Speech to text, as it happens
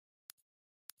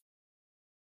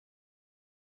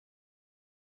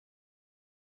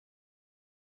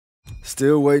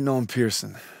Still waiting on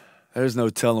Pearson. There's no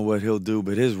telling what he'll do,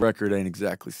 but his record ain't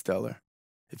exactly stellar.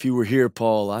 If you were here,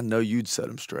 Paul, I know you'd set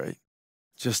him straight.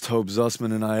 Just hope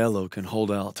Zussman and Aiello can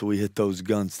hold out till we hit those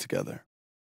guns together.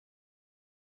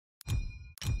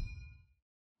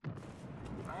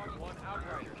 Dog 1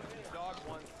 outright. Dog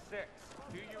 1-6.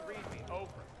 Do you read me?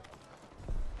 Over.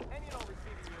 Any and all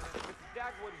receiving units. This is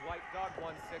Dagwood White, Dog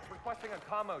 1-6, requesting a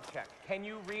commo check. Can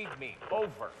you read me?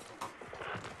 Over.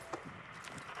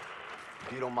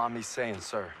 If you don't mind me saying,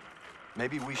 sir,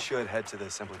 maybe we should head to the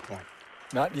assembly point.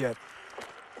 Not yet.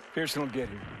 Pearson will get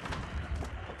here.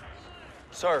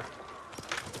 Sir,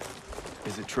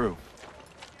 is it true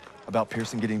about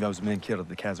Pearson getting those men killed at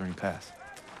the Kazarine Pass?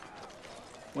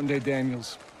 One day,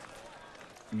 Daniels,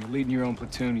 when you're leading your own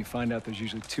platoon, you find out there's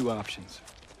usually two options.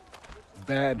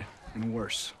 Bad and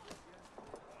worse.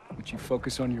 But you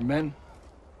focus on your men,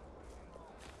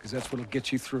 because that's what'll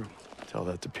get you through. Tell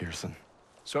that to Pearson.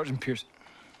 Sergeant Pearson.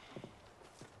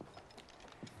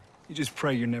 You just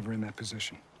pray you're never in that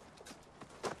position.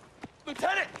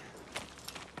 Lieutenant!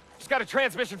 Just got a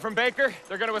transmission from Baker.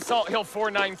 They're gonna assault Hill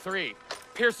 493.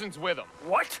 Pearson's with them.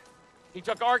 What? He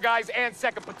took our guys and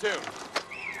 2nd platoon.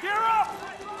 Gear up!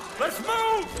 Let's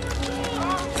move!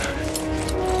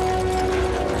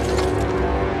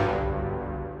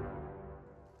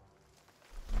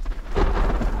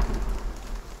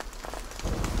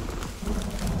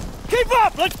 Keep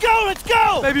up! Let's go! Let's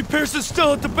go! Maybe Pearson's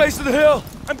still at the base of the hill.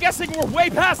 I'm guessing we're way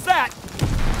past that.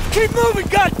 Keep moving,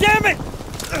 goddammit!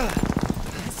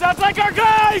 Sounds like our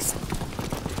guys!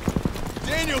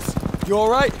 Daniels! You all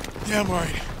right? Yeah, I'm all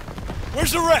right.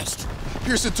 Where's the rest?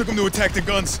 Pearson took him to attack the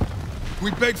guns.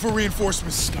 We begged for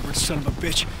reinforcements. Stubborn son of a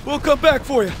bitch. We'll come back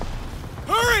for you.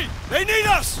 Hurry! They need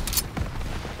us!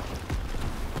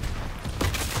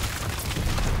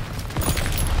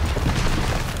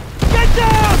 Get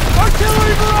down!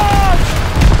 Artillery barrage!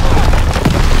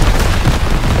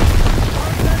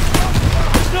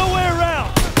 There's no way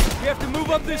around. We have to move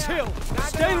up this hill.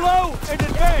 Stay low and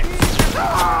advance.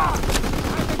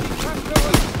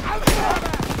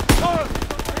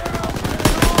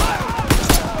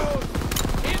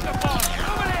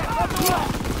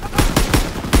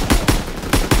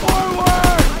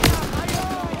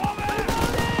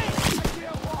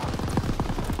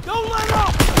 Don't let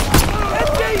up!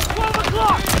 MG's 12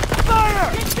 o'clock! Fire!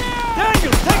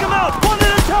 Daniels, take him out, one at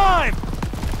a time!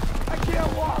 I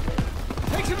can't walk.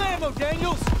 Take some ammo,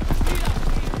 Daniels.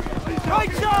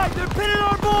 Right side, they're pinning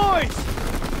our boys!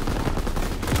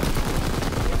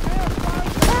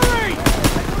 Hurry!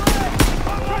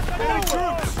 Enemy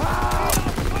troops!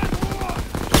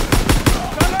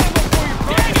 Got ammo for you,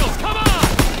 Daniels, come on!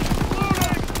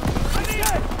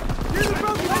 Here's the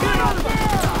broken get out of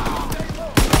there!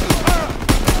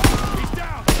 He's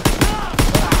down!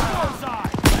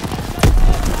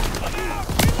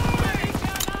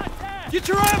 Get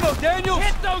your ammo, Daniels!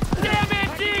 Hit those damn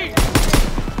MGs!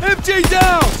 MG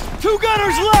down! 2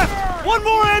 gunners left! One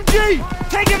more MG!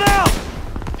 Take him out!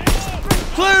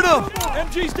 Cleared him!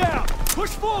 MG's down! Push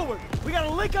forward! We gotta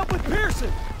link up with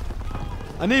Pearson!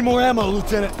 I need more ammo,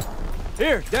 Lieutenant.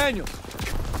 Here, Daniels.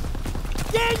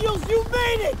 Daniels, you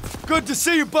made it! Good to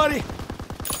see you, buddy.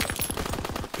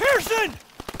 Pearson!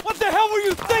 What the hell were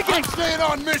you thinking? I'm staying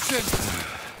on mission!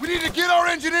 We need to get our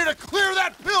engineer to clear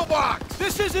that pillbox!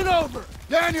 This isn't over!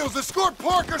 Daniels, escort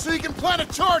Parker so he can plant a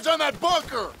charge on that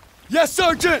bunker! Yes,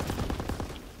 Sergeant!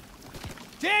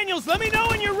 Daniels, let me know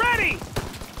when you're ready!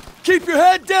 Keep your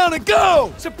head down and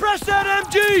go! Suppress that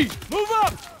MG! Move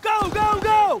up! Go, go,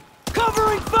 go!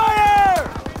 Covering fire!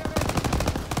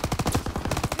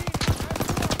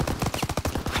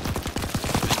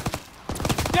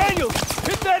 Daniels,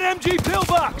 hit that MG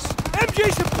pillbox!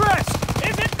 MG suppressed!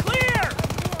 Is it clear?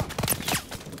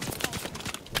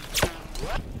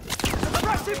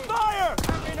 Suppressive fire!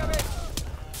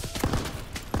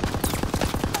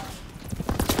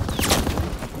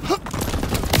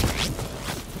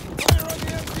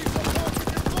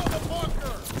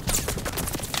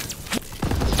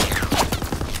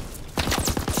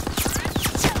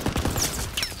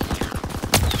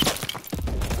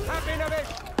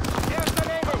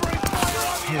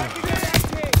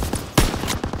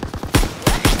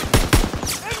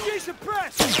 MG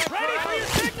suppressed! Ready for your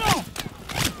signal!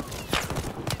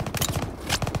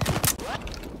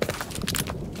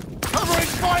 Covering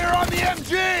fire on the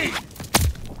MG!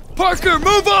 Parker,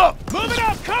 move up! Move it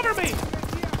up! Cover me!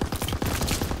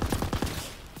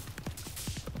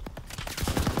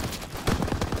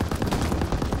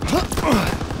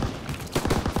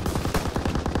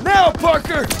 Now,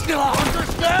 Parker!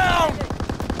 Bunker's down!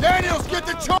 Daniels, get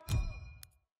the charge!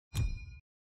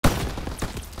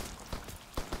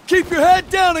 Keep your head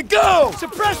down and go!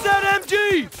 Suppress that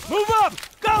MG! Move up!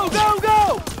 Go, go,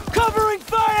 go! Covering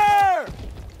fire!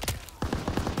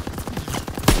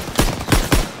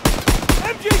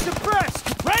 MG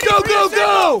suppressed! Ready Go, for go, your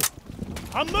go!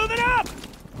 signal. I'm moving up!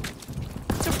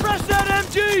 Suppress that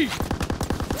MG!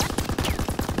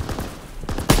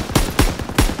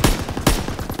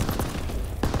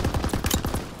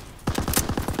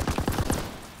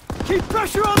 Keep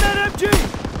pressure on that MG!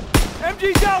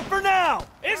 MG's out for now!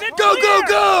 Is it Go, clear?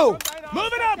 go, go!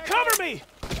 Moving up, cover me!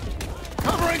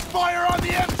 Covering fire on the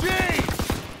MG!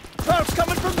 Krauts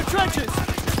coming from the trenches!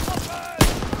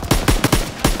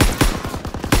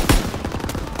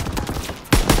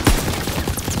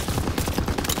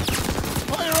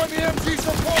 Fire on the MG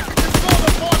so far we can control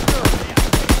the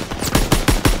bunker!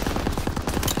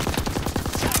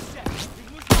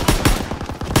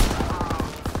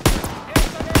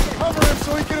 Cover him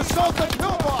so he can assault the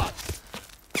pillbox!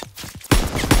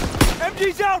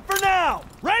 MG's out for now!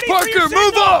 Ready for Parker, your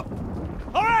move signal. up!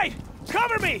 All right,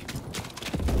 cover me!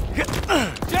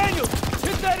 Daniel,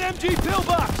 hit that MG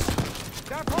pillbox!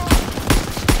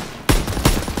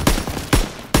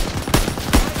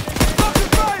 Bunker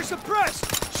fire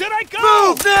suppressed! Should I go?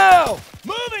 Move now!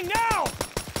 Moving now!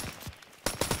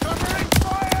 Covering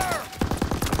fire!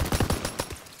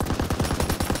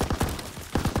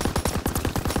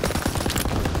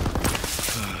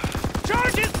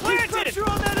 Charges planted! Pressure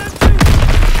on that MG!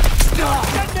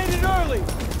 Detonated early!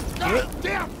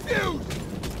 Goddamn fuse!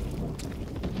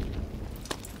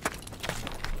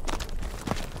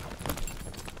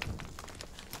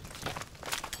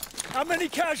 How many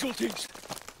casualties?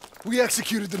 We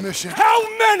executed the mission.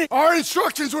 How many? Our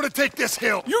instructions were to take this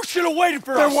hill. You should have waited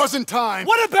for There us! wasn't time.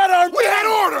 What about our... We had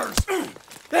orders!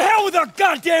 The hell with our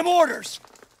goddamn orders!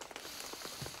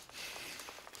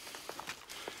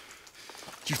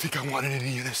 Do you think I wanted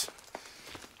any of this?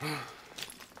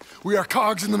 We are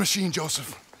cogs in the machine,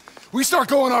 Joseph. We start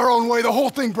going our own way, the whole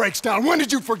thing breaks down. When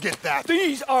did you forget that?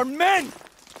 These are men!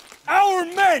 Our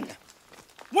men!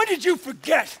 When did you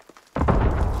forget?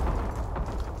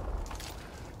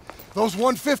 Those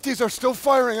 150s are still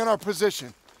firing on our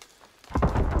position.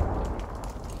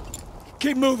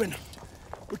 Keep moving.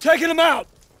 We're taking them out.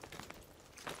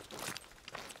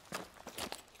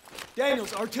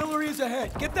 Daniels, artillery is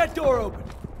ahead. Get that door open.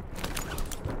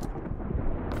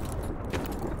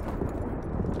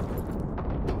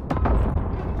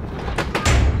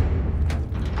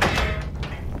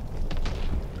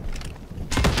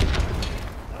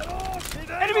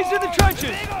 Enemies in the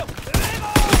trenches!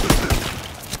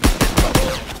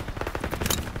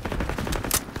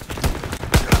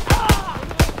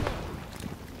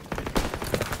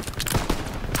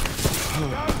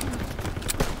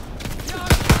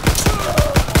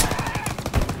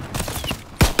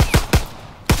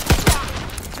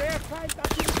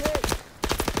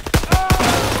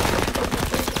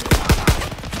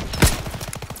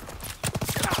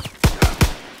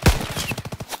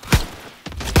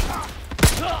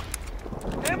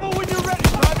 Ammo when you're ready,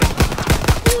 Private!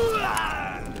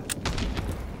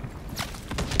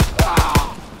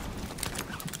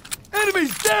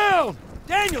 Enemies down!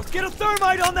 Daniels, get a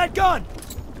thermite on that gun!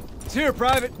 It's here,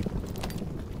 Private.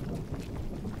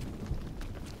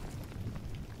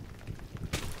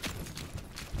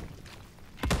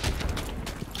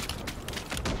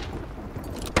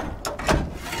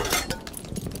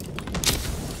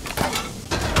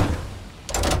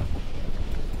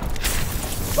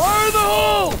 Fire in the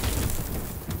hole!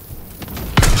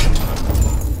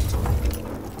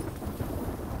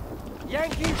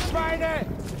 Yankee Friday!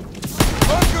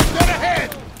 Bunker's dead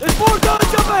ahead! There's more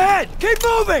guns up ahead! Keep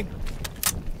moving!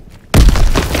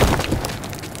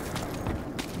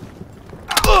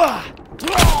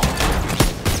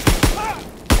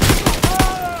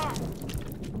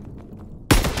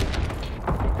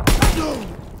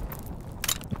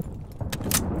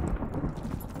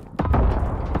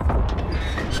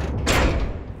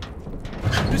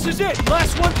 This is it!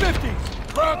 Last 150!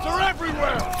 Krauts are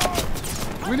everywhere!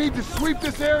 We need to sweep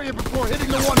this area before hitting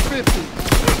the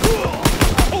 150.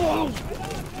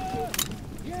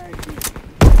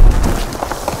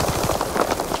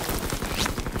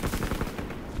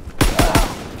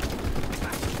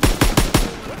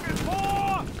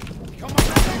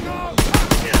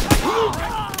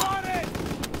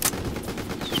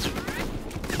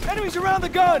 Enemies around the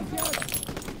gun!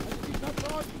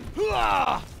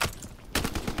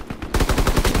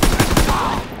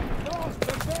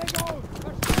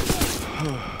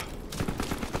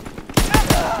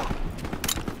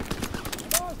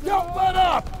 Don't let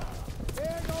up!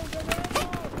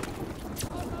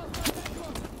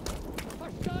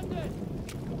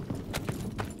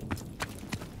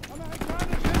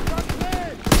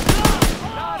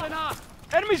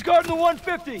 Enemies guarding the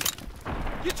 150!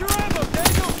 Get your ammo,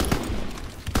 Daniel!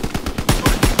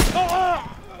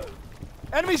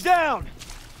 Enemies down!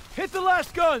 Hit the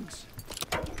last guns!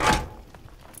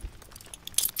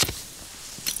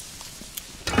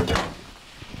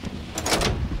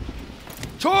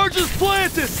 Charges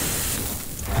planted!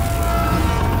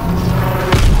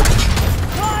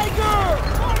 Tiger!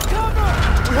 On cover!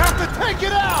 We have to take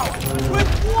it out! With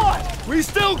what? We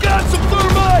still got some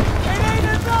thermite! It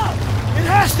ain't enough! It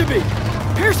has to be!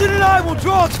 Pearson and I will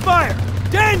draw its fire!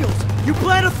 Daniels, you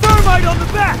plant a thermite on the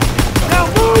back! Now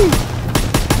move!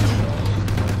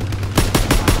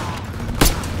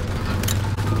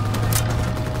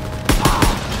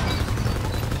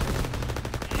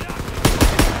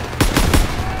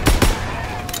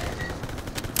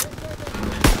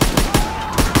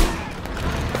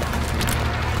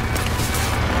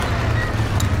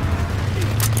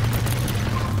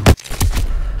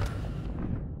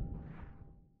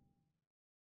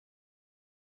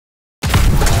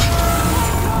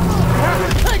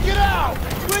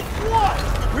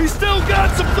 We still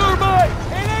got some thermite!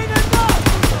 It ain't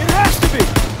enough! It has to be!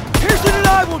 Pearson and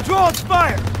I will draw its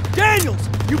fire! Daniels,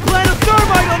 you plant a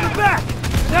thermite on the back!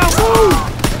 Now move!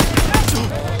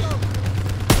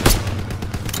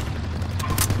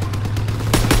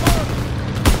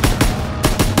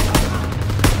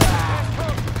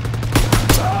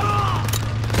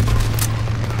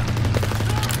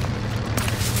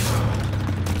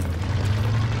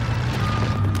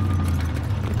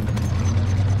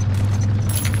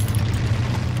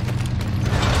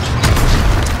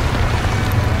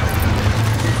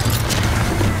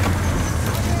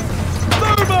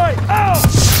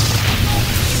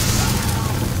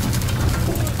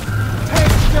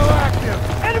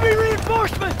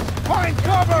 Find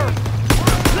cover!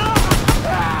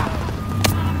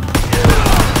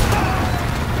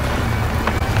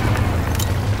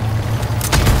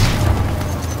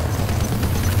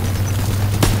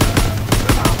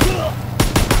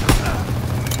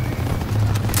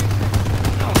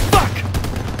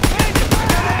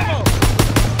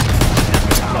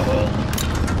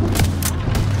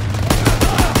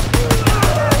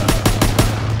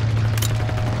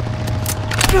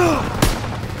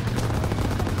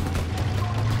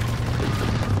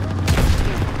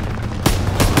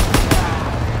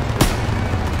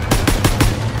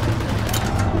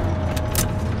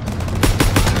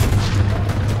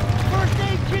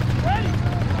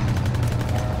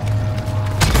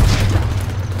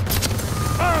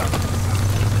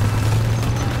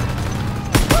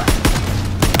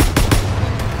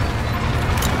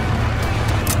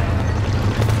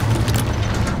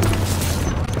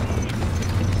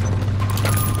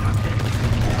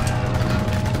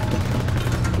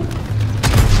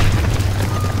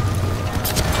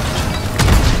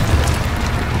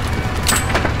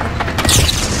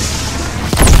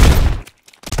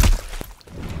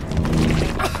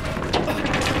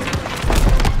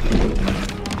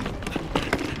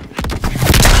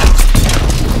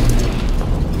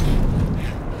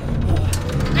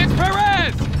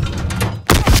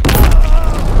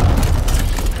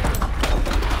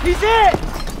 He's it!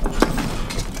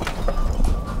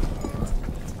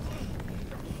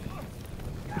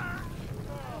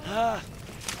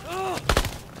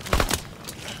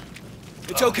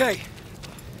 It's okay.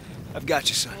 I've got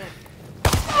you, son.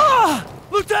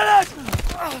 Lieutenant!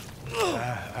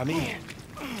 Armee.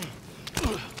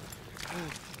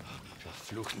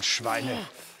 Verfluchten Schweine.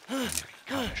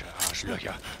 Amerikanische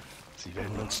Arschlöcher. Sie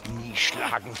werden uns nie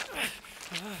schlagen.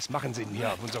 Was machen sie denn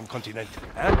hier auf unserem Kontinent?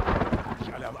 Hä?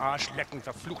 Sich alle am Arsch lecken,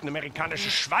 verfluchten amerikanische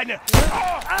Schweine!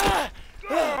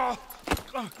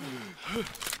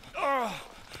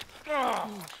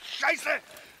 Scheiße!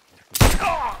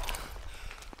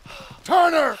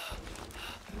 Turner!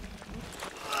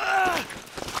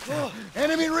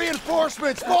 Enemy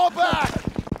reinforcements! Fall back!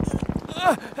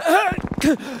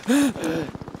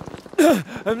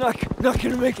 I'm not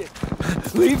gonna make it.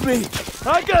 Leave me.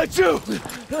 I got you!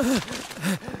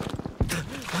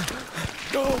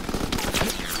 Go!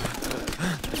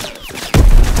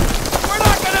 We're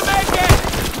not gonna make it!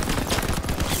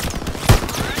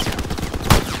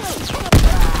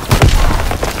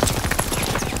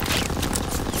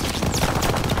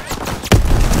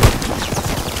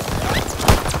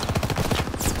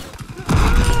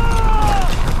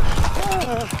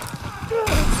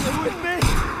 Stay with me!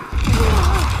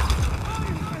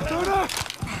 Turner!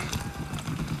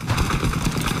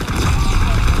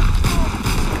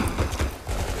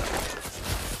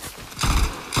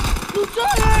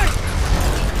 Lieutenant!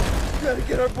 We gotta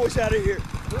get our boys out of here.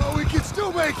 Well, we can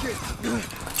still make it!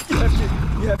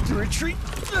 You have to retreat.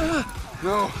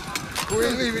 No, We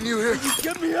ain't leaving you here.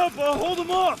 Get me up, I'll hold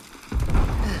him off!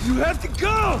 You have to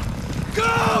go!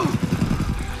 Go!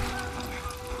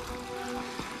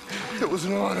 It was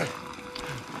an honor.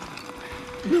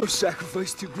 No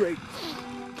sacrifice too great.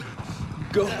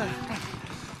 Go.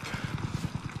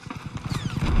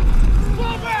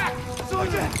 Fall back!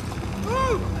 Sergeant!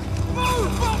 Move!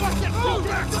 Move! Fall back! Move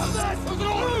back! Move!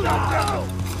 Go!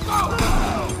 Go!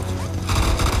 No!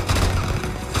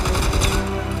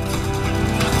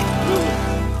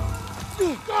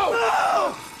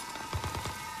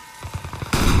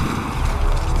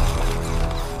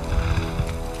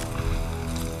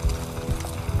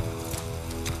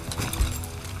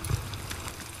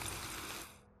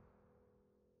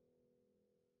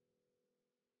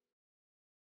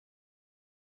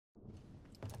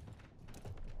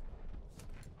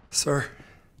 Sir,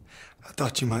 I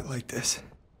thought you might like this.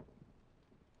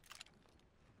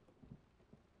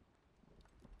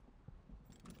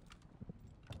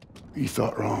 You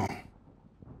thought wrong.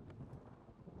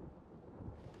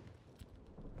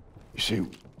 You see,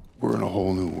 we're in a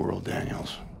whole new world,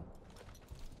 Daniels.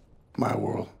 My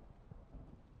world.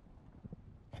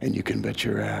 And you can bet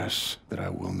your ass that I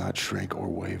will not shrink or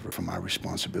waver from my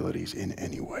responsibilities in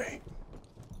any way.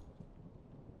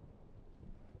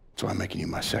 So I'm making you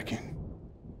my second.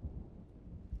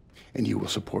 And you will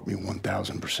support me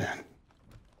 1,000%.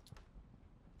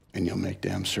 And you'll make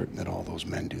damn certain that all those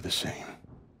men do the same.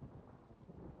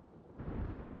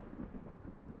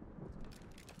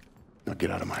 Now get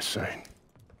out of my sight.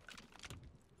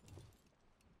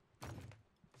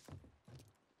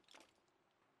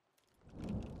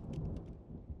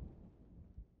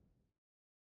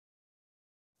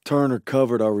 Turner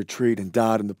covered our retreat and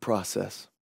died in the process.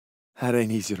 That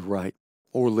ain't easy to write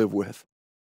or live with.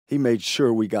 He made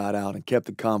sure we got out and kept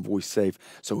the convoy safe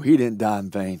so he didn't die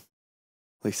in vain.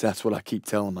 At least that's what I keep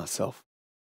telling myself.